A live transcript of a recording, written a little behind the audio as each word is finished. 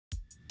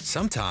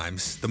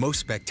Sometimes, the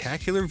most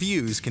spectacular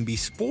views can be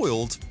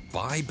spoiled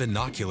by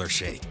binocular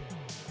shake.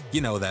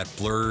 You know, that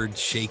blurred,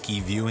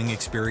 shaky viewing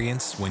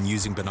experience when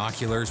using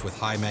binoculars with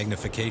high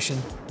magnification?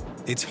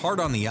 It's hard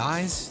on the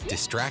eyes,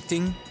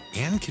 distracting,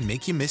 and can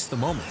make you miss the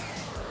moment.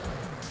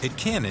 At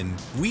Canon,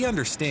 we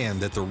understand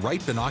that the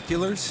right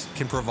binoculars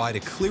can provide a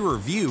clearer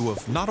view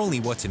of not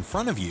only what's in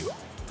front of you,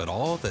 but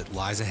all that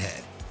lies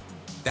ahead.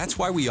 That's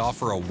why we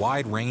offer a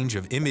wide range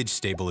of image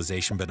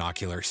stabilization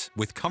binoculars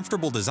with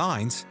comfortable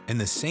designs and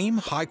the same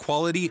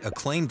high-quality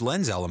acclaimed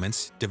lens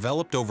elements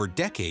developed over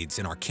decades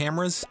in our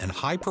cameras and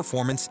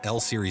high-performance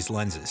L-series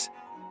lenses.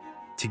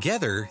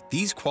 Together,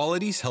 these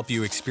qualities help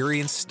you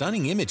experience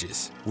stunning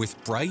images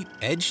with bright,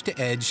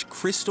 edge-to-edge,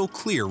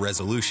 crystal-clear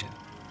resolution.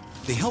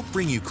 They help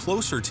bring you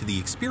closer to the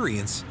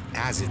experience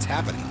as it's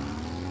happening.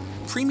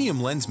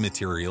 Premium lens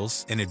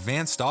materials and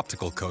advanced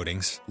optical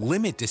coatings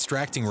limit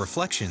distracting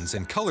reflections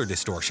and color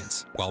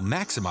distortions while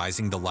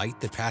maximizing the light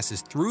that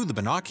passes through the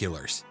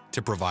binoculars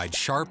to provide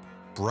sharp,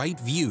 bright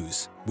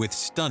views with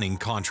stunning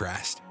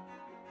contrast.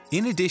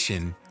 In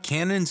addition,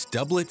 Canon's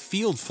doublet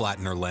field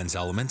flattener lens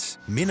elements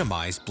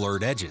minimize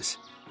blurred edges.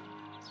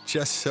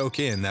 Just soak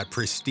in that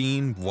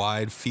pristine,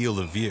 wide field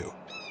of view.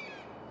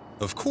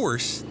 Of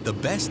course, the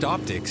best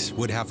optics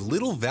would have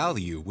little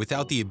value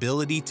without the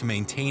ability to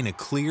maintain a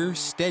clear,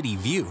 steady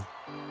view.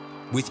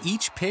 With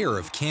each pair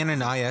of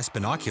Canon IS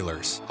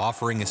binoculars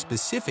offering a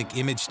specific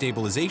image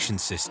stabilization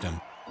system,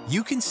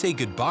 you can say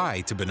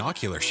goodbye to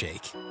binocular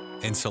shake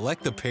and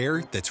select the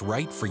pair that's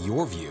right for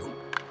your view.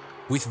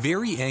 With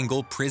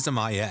Vari-Angle Prism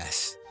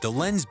IS, the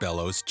lens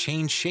bellows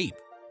change shape,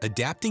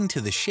 adapting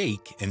to the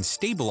shake and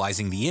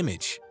stabilizing the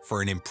image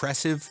for an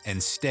impressive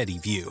and steady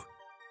view.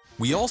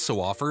 We also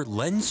offer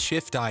Lens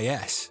Shift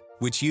IS,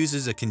 which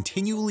uses a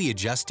continually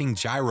adjusting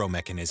gyro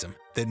mechanism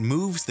that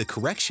moves the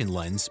correction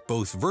lens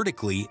both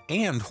vertically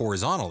and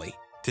horizontally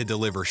to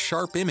deliver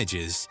sharp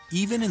images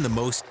even in the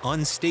most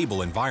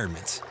unstable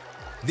environments.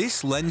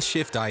 This Lens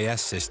Shift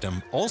IS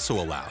system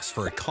also allows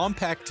for a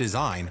compact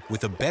design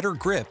with a better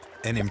grip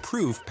and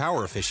improved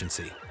power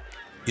efficiency.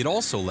 It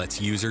also lets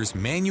users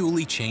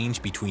manually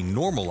change between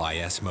normal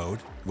IS mode,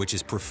 which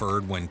is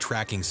preferred when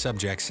tracking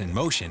subjects in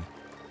motion,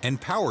 and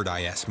powered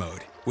IS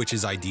mode, which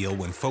is ideal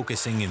when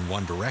focusing in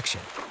one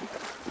direction.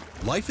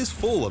 Life is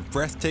full of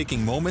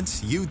breathtaking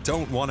moments you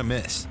don't want to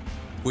miss.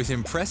 With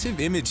impressive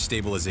image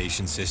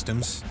stabilization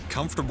systems,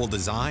 comfortable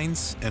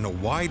designs, and a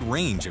wide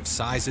range of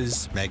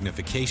sizes,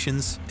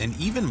 magnifications, and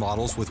even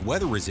models with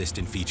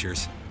weather-resistant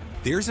features,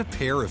 there's a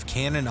pair of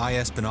Canon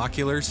IS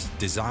binoculars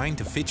designed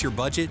to fit your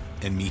budget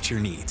and meet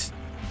your needs.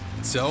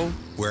 So,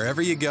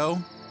 wherever you go,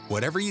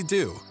 whatever you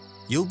do,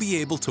 you'll be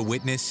able to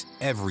witness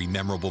every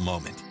memorable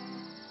moment.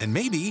 And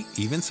maybe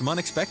even some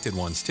unexpected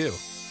ones too.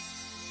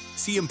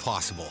 See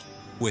impossible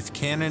with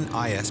Canon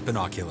IS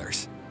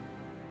binoculars.